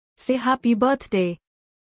Say happy birthday.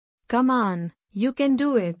 Come on, you can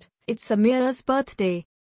do it. It's Ameerah's birthday.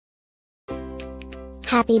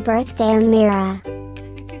 Happy birthday, Ameerah.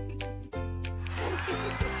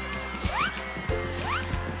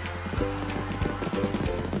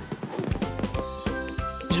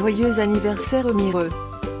 Joyeux anniversaire, Ameerah.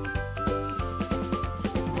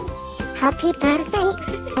 Happy birthday,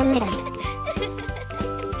 Ameerah.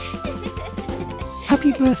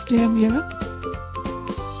 Happy birthday, Ameerah.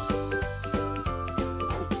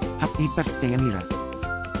 Happy birthday, Ameerah.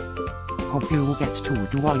 Hope you get to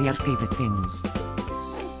do all your favorite things.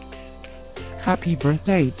 Happy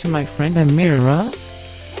birthday to my friend Ameerah.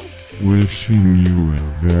 Wishing you a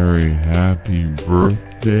very happy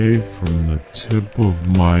birthday from the tip of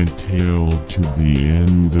my tail to the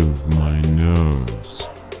end of my nose.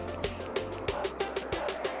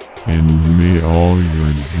 And may all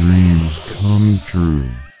your dreams come true.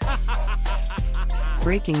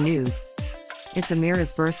 Breaking news. It's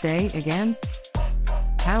Ameerah's birthday again?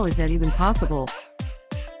 How is that even possible?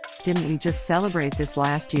 Didn't we just celebrate this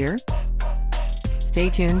last year? Stay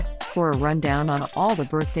tuned for a rundown on all the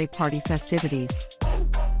birthday party festivities.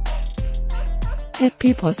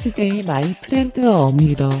 Happy birthday, my friend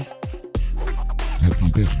Ameerah. Happy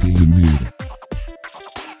birthday, Ameerah.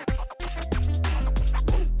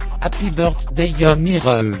 Happy birthday,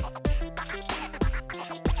 Ameerah.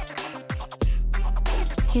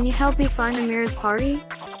 Can you help me find Ameerah's party?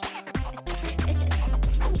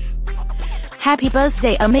 Happy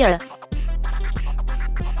birthday, Ameerah.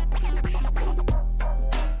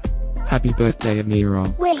 Happy birthday,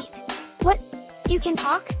 Ameerah. Wait, what? You can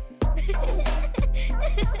talk?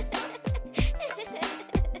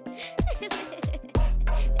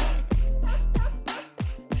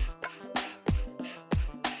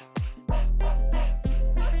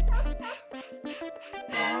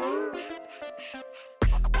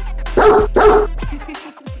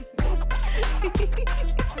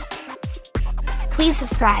 Please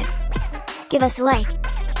subscribe, give us a like,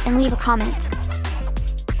 and leave a comment.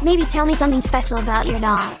 Maybe tell me something special about your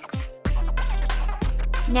dogs.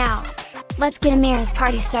 Now, let's get Ameerah's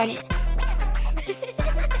party started.